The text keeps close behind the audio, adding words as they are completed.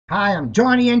Hi, I'm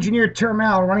Johnny Engineer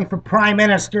Turmel, running for Prime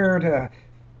Minister to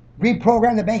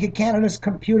reprogram the Bank of Canada's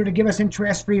computer to give us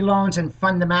interest-free loans and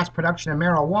fund the mass production of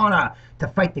marijuana to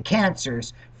fight the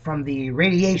cancers from the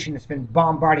radiation that's been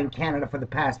bombarding Canada for the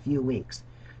past few weeks.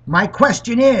 My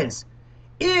question is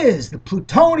the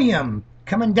plutonium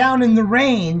coming down in the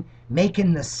rain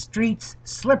making the streets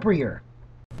slipperier?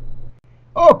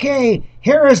 Okay,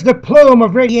 here is the plume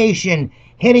of radiation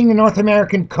hitting the North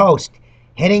American coast,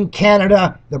 hitting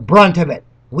Canada, the brunt of it.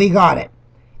 We got it.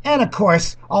 And of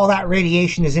course, all that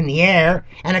radiation is in the air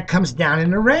and it comes down in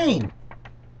the rain.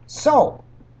 So,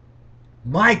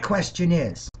 my question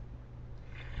is,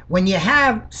 when you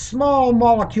have small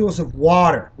molecules of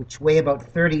water, which weigh about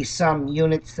 30 some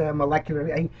units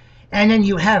molecularly, and then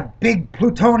you have big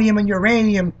plutonium and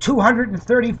uranium,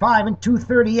 235 and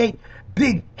 238,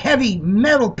 big heavy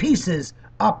metal pieces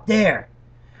up there.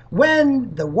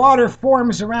 When the water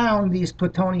forms around these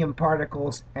plutonium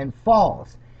particles and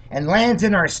falls and lands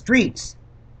in our streets,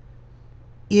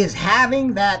 is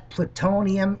having that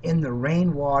plutonium in the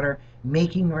rainwater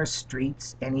making our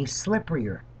streets any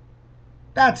slipperier?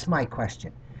 That's my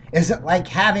question. Is it like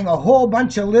having a whole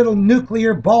bunch of little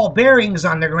nuclear ball bearings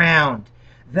on the ground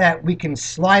that we can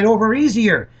slide over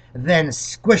easier than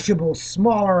squishable,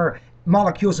 smaller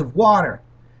molecules of water?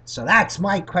 So that's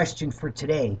my question for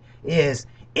today, is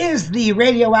the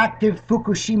radioactive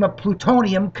Fukushima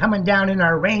plutonium coming down in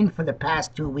our rain for the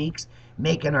past 2 weeks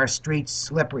making our streets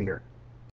slipperier?